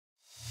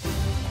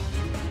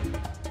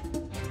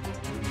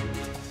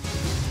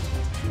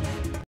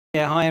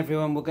Yeah, hi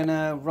everyone. We're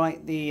gonna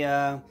write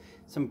the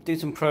do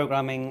some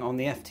programming on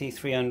the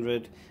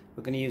FT300.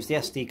 We're going to use the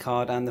SD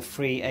card and the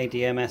free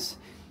ADMS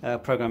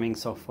programming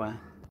software.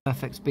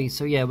 Perfect speed.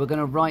 So yeah, we're going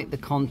to write the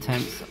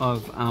contents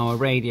of our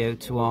radio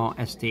to our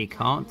SD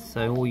card.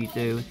 So all you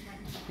do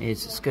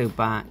is just go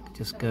back,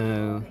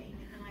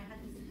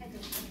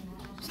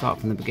 start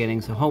from the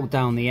beginning. So hold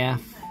down the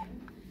F,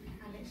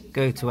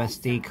 go to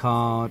SD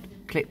card,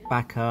 click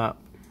back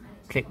up,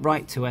 click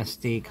write to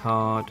SD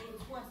card,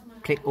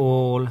 click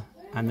all,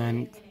 and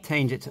then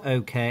change it to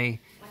OK,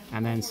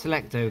 and then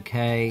select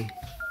OK,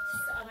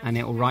 and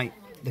it will write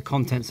the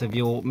contents of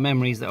your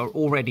memories that are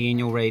already in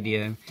your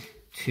radio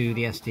to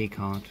the SD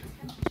card.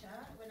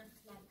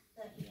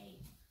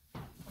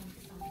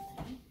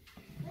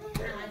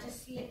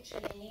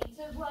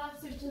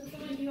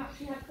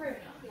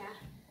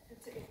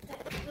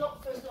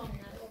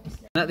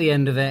 At the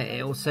end of it,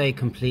 it will say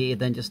completed.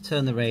 Then just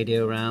turn the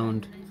radio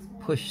around,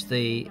 push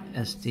the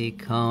SD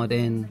card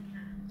in,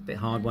 a bit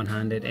hard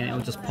one-handed, and it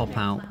will just pop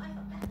out.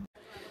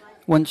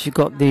 Once you've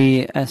got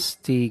the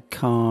SD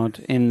card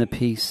in the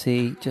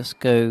PC, just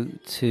go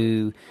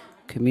to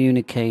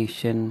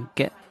communication,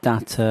 get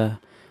data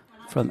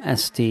from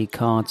SD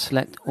card,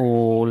 select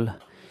all,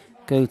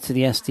 go to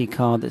the SD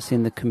card that's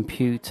in the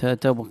computer,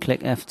 double click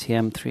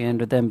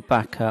FTM300, then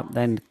back up,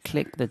 then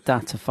click the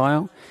data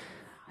file.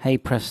 Hey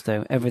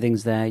presto,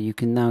 everything's there. You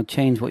can now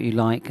change what you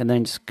like, and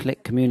then just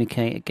click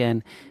communicate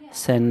again,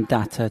 send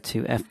data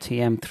to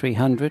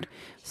FTM300,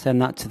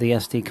 send that to the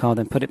SD card,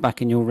 then put it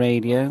back in your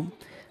radio,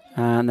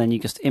 and then you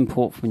just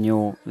import from the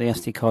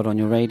SD card on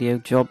your radio.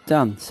 Job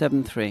done.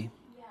 7-3.